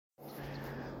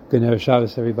Good night,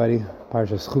 Shabbos, everybody.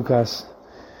 Parshas Chukas,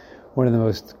 one of the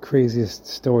most craziest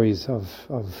stories of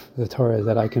the Torah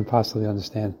that I can possibly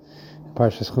understand.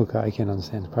 Parshas Chukas, I can't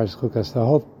understand. Parshas Chukas, the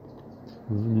whole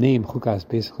name Chukas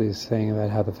basically is saying about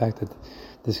how the fact that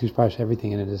this huge parsha,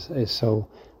 everything in it is so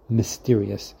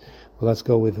mysterious. Well, let's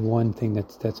go with one thing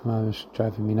that's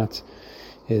driving me nuts,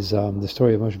 is the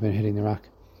story of Moshe Rabbeinu hitting the rock.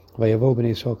 Vayavo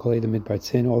b'nei Yisrael kol edom midbar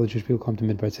tzin. All the Jewish people come to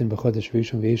midbar tzin b'chodesh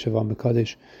rishon v'yeshav al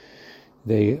mekadesh.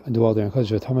 They dwell there in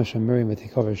Kodesh v'tamash and Miriam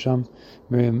v'tikover sham.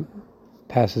 Miriam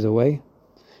passes away,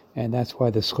 and that's why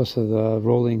the schus of the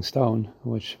rolling stone,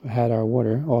 which had our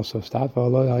water, also stopped. There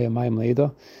was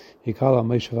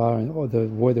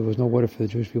no water for the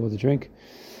Jewish people to drink,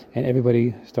 and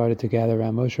everybody started to gather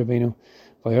around Moshe Rabbeinu.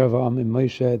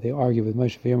 They argue with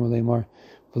Moshe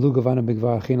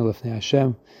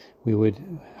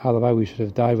we should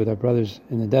have died with our brothers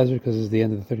in the desert, because it's the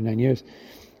end of the 39 years,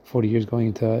 40 years going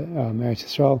into Eretz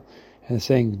Yisrael, and they're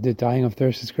saying the dying of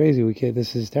thirst is crazy.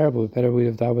 This is terrible. We'd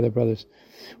have died with our brothers.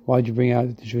 Why'd you bring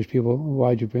out the Jewish people?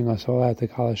 Why'd you bring us all out to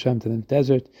Kal Hashem, to the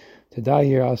desert, to die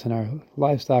here, us and our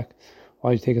livestock?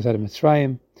 Why'd you take us out of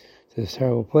Mitzrayim to this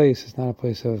terrible place? It's not a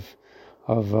place of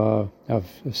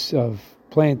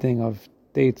planting, of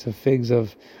dates, of figs,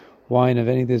 of wine, of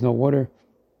anything. There's no water.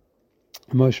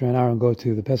 Moshe and Aaron go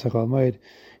to the Pesach al-Moed,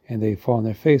 and they fall on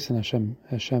their face, and Hashem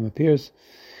appears.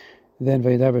 Then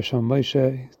Vayidaber Hashem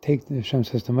Moshe, Hashem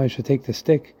says to Moshe, take the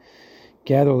stick,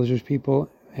 gather all the Jewish people,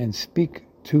 and speak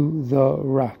to the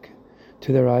rock,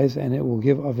 to their eyes, and it will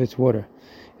give of its water.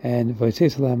 And you'll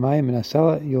take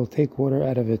water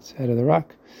out of the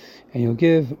rock, and you'll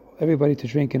give everybody to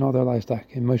drink and all their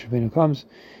livestock. And Moshe Rabbeinu comes,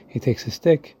 he takes a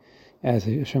stick, as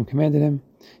Hashem commanded him.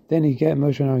 Then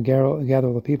Moshe and Aaron gather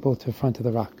all the people to the front of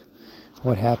the rock.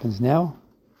 What happens now?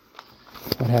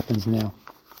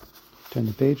 Turn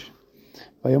the page.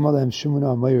 He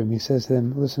says to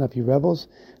them, listen up, you rebels.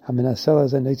 We're going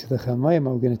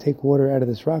to take water out of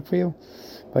this rock for you.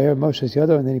 Moshe's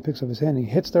yado, and then he picks up his hand and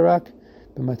he hits the rock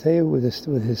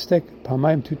with his stick,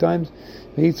 2 times.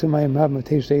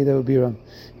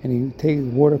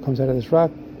 And water comes out of this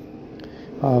rock.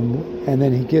 And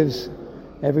then he gives,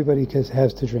 everybody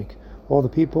has to drink. All the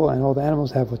people and all the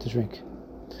animals have what to drink.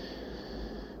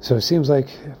 So it seems like,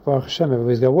 Baruch Hashem,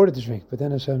 everybody's got water to drink. But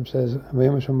then Hashem says,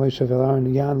 because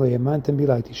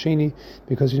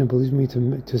you didn't believe me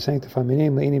to sanctify my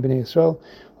name, you're not going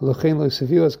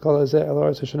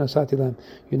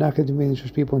to bring the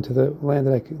Jewish people into the land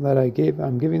that I gave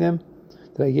them.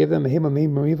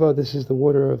 This is the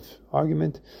water of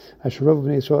argument. That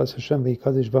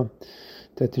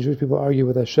the Jewish people argue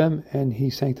with Hashem, and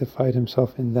He sanctified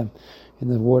Himself in them, in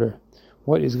the water.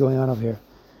 What is going on over here?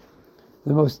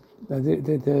 There's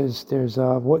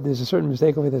a certain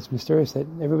mistake over here that's mysterious that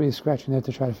everybody's scratching their head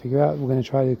to try to figure out. We're going to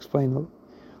try to explain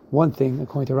one thing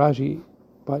according to Rashi,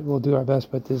 but we'll do our best.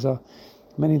 But there's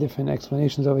many different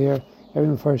explanations over here. Every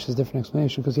Mepharsh has a different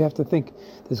explanation, because you have to think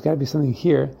there's got to be something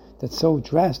here that's so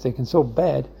drastic and so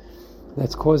bad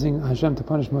that's causing Hashem to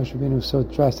punish Moshe Rabbeinu so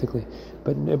drastically.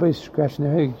 But everybody's scratching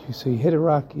their head. So you hit a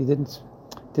rock, you didn't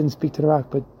speak to the rock,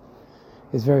 but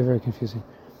it's very, very confusing.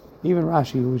 Even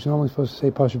Rashi, which is normally supposed to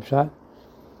say Pashut Pshat,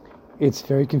 it's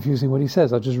very confusing what he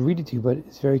says. I'll just read it to you, but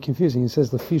it's very confusing. He says,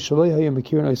 that Moshe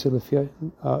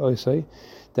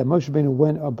Rabbeinu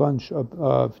went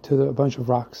to a bunch of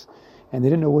rocks, and they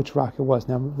didn't know which rock it was.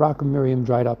 Now, rock of Miriam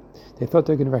dried up. They thought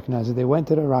they were going to recognize it. They went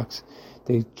to the rocks.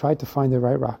 They tried to find the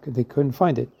right rock. They couldn't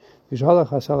find it. The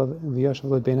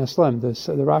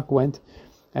rock went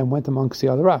amongst the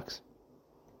other rocks.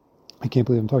 I can't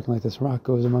believe I'm talking like this. A rock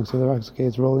goes amongst the other rocks. Okay,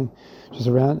 it's rolling just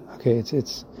around. Okay,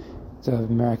 it's a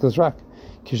miraculous rock.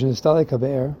 Because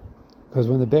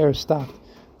when the bear stopped,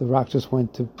 the rock just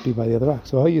went to be by the other rock.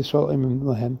 So, what's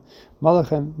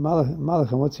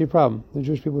your problem? The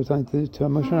Jewish people were telling to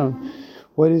Moshe Aaron,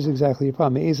 what is exactly your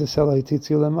problem? What's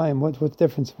the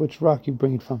difference? Which rock you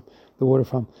bring it from, the water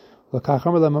from?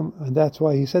 And that's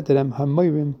why he said to them,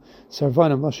 that's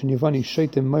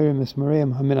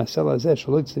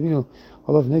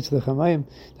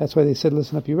why they said,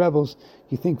 listen up, you rebels.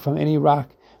 You think from any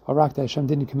rock, a rock that Hashem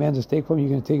didn't command us to take from, you're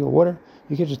going to take out water?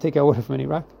 You can't just take out water from any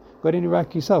rock. Go to any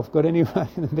rock yourself. Go to any rock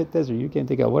in the mid-desert. You can't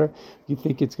take out water. You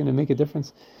think it's going to make a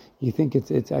difference? You think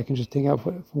it's I can just take out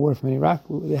water from any rock?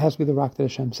 It has to be the rock that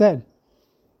Hashem said.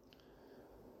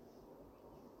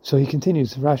 So he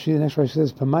continues. The next Rashi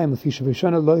says, the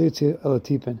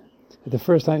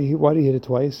first time, why did he hit it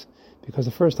twice? Because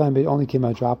the first time it only came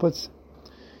out droplets.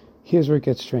 Here's where it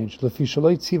gets strange. The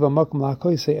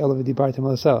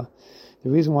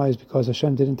reason why is because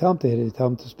Hashem didn't tell him to hit it, he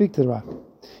told him to speak to the rock.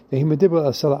 Then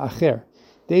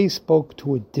They spoke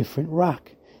to a different rock.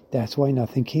 That's why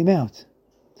nothing came out.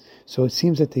 So it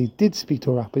seems that they did speak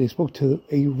to a rock, but they spoke to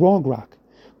a wrong rock.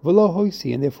 V'lo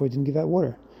hoisi, and therefore it didn't give out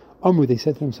water. Amru, they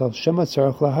said to themselves, Shema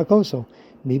tzarech lahakoso.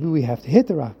 Maybe we have to hit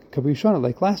the rock. Kabrishana,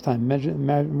 like last time.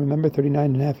 Remember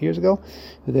 39 and a half years ago?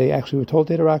 They actually were told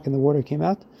to hit a rock and the water came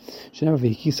out. So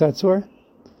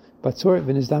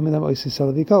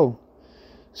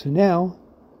now,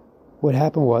 what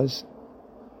happened was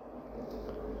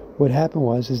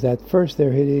is that first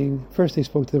they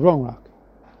spoke to the wrong rock.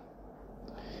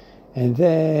 And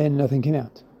then nothing came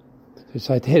out. So they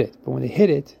decided to hit it. But when they hit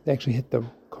it, they actually hit the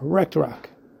correct rock.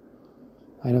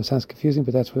 I know it sounds confusing,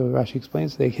 but that's what Rashi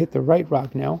explains. They hit the right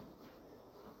rock now.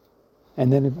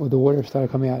 And then the water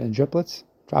started coming out in droplets.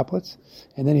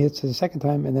 And then he hits it the second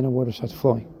time, and then the water starts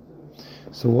flowing.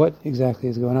 So what exactly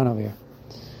is going on over here?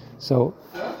 So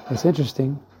it's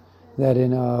interesting that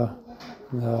in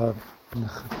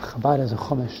Chabad has a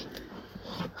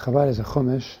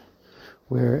chumash,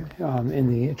 where in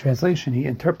the translation he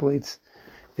interpolates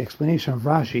the explanation of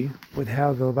Rashi with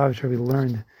how the Lubavitcher Rebbe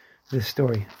learned this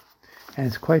story. And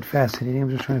it's quite fascinating. I'm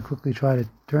just trying to quickly try to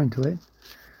turn to it,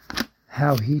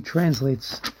 how he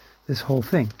translates this whole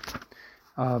thing.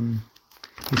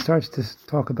 He starts to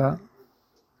talk about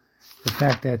the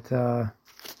fact that,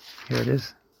 here it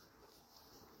is.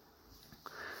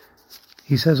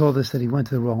 He says all this, that he went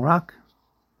to the wrong rock.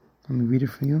 Let me read it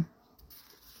for you.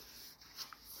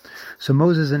 So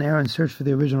Moses and Aaron searched for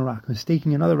the original rock,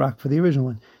 mistaking another rock for the original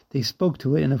one. They spoke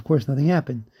to it, and of course nothing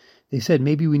happened. They said,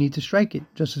 maybe we need to strike it,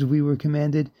 just as we were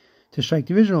commanded to strike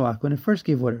the original rock when it first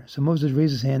gave water. So Moses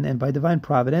raised his hand and by divine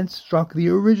providence struck the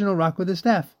original rock with his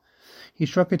staff. He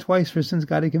struck it twice, for since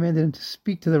God had commanded him to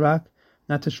speak to the rock,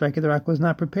 not to strike it, the rock was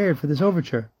not prepared for this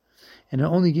overture. And it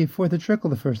only gave forth a trickle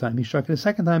the first time. He struck it a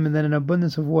second time, and then an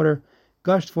abundance of water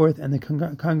gushed forth, and the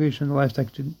congregation and the livestock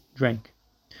drank.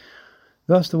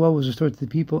 Thus the well was restored to the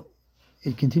people.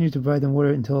 It continued to provide them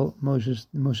water until Moshe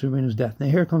Rabbeinu's death. Now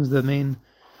here comes the main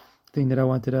thing that I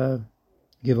wanted to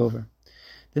give over.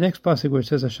 The next passage where it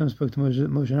says Hashem spoke to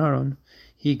Moshe and Aaron,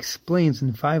 he explains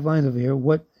in 5 lines over here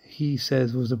what he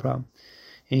says was the problem.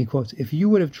 And he quotes, if you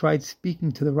would have tried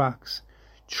speaking to the rocks,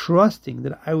 trusting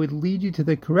that I would lead you to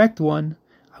the correct one,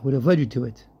 I would have led you to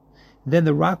it. Then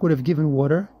the rock would have given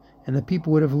water, and the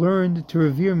people would have learned to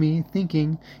revere me,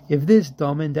 thinking, if this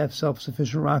dumb and deaf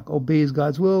self-sufficient rock obeys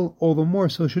God's will, all the more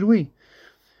so should we,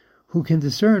 who can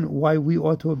discern why we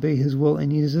ought to obey his will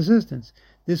and need his assistance.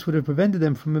 This would have prevented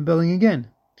them from rebelling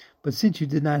again. But since you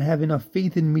did not have enough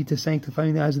faith in me to sanctify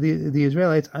in the eyes of the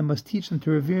Israelites, I must teach them to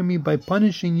revere me by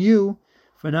punishing you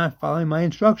for not following my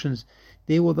instructions.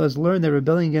 They will thus learn that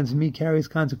rebelling against me carries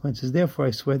consequences. Therefore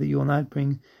I swear that you will not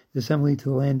bring the assembly to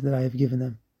the land that I have given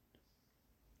them.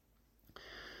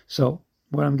 So,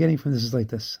 what I'm getting from this is like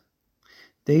this.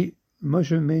 Moshe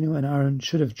Rabbeinu and Aaron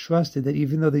should have trusted that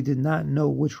even though they did not know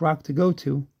which rock to go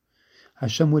to,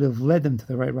 Hashem would have led them to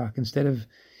the right rock instead of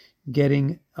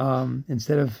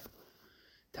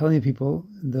telling the people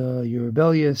you're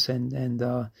rebellious and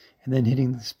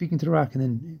then speaking to the rock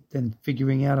and then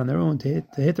figuring out on their own to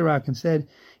hit the rock. Instead,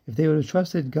 if they would have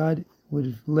trusted, God would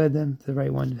have led them to the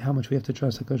right one. How much we have to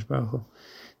trust HaKadosh Baruch Hu,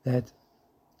 that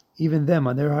even them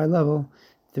on their high level,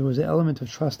 there was an element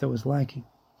of trust that was lacking.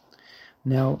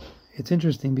 Now, it's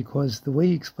interesting because the way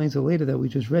he explains it later that we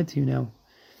just read to you now,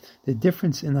 the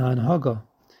difference in the Hanhaga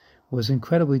was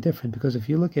incredibly different, because if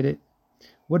you look at it,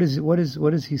 what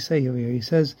does he say over here? He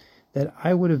says that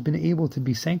I would have been able to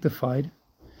be sanctified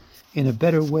in a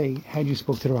better way had you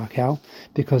spoke to the rock. How?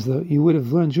 Because Jewish people would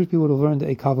have learned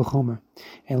a Kal V'chomer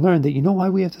and learned that, you know why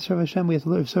we have to serve Hashem? We have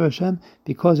to serve Hashem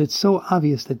because it's so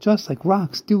obvious that just like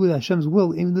rocks do with Hashem's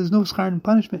will, even there's no schar and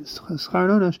punishment, schar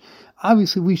and onash,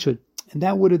 obviously we should. And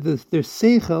that would have, their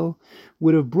seichel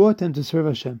would have brought them to serve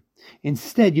Hashem.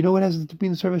 Instead, you know what has to be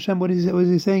to serve Hashem? What is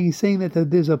he saying? He's saying that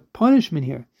there's a punishment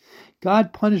here.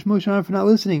 God punished Moshe and Aaron for not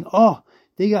listening. Oh,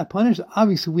 they got punished.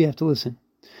 Obviously, we have to listen.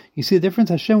 You see the difference?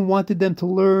 Hashem wanted them to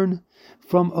learn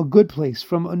from a good place,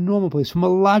 from a normal place, from a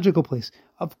logical place.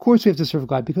 Of course we have to serve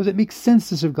God because it makes sense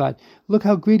to serve God. Look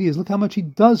how great He is. Look how much He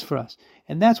does for us.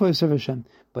 And that's why we serve Hashem.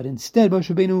 But instead, Moshe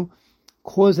Rabbeinu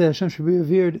caused that Hashem should be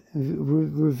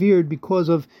revered because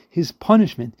of His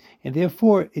punishment. And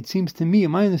therefore, it seems to me,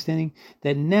 in my understanding,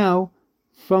 that now,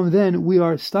 from then, we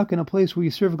are stuck in a place where we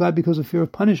serve God because of fear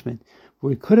of punishment. Where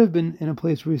we could have been in a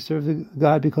place where we serve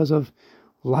God because of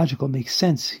logical, makes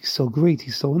sense. He's so great.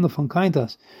 He's so wonderful and kind to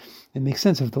us. It makes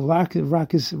sense. If the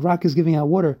rock is giving out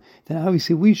water, then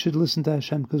obviously we should listen to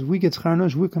Hashem because we get schar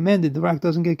nonesh. We're commanded. The rock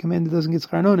doesn't get commanded, doesn't get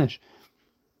schar nonesh.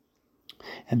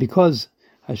 And because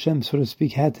Hashem, so to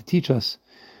speak, had to teach us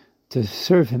to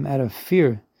serve him out of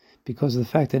fear because of the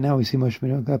fact that now we see Moshe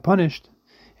Rabbeinu got punished,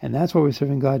 and that's why we're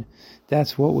serving God.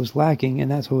 That's what was lacking,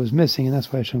 and that's what was missing, and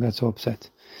that's why Hashem got so upset.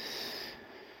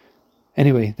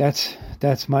 Anyway, that's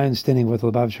my understanding of what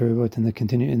the Lubavitcher wrote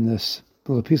in this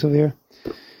little piece over here.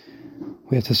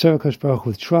 We have to serve HaKadosh Baruch Hu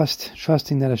with trust,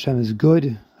 trusting that Hashem is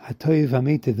good. Hatoiv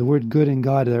Hameitiv, the word good and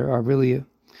God are really,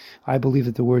 I believe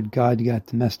that the word God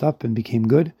got messed up and became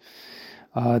good.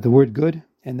 The word good,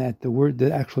 and that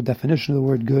the actual definition of the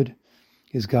word good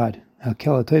is God.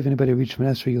 Hakel Hatoiv, anybody reach from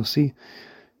Esra, you'll see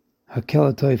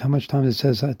Hakel Hatoiv, how much times it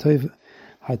says Hatoiv,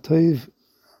 HaKadosh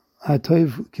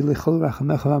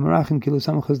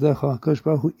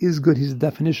Baruch Hu is good. He's the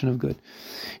definition of good,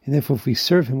 and therefore, if we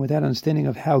serve Him with that understanding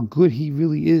of how good He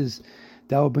really is,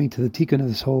 that will bring to the tikkun of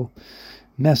this whole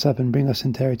mess up and bring us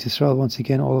into Eretz Yisrael once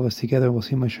again, all of us together. We'll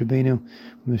see Moshe Rabbeinu,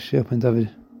 Mashiach ben David,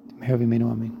 Meher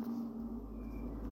V'Meinu Amen.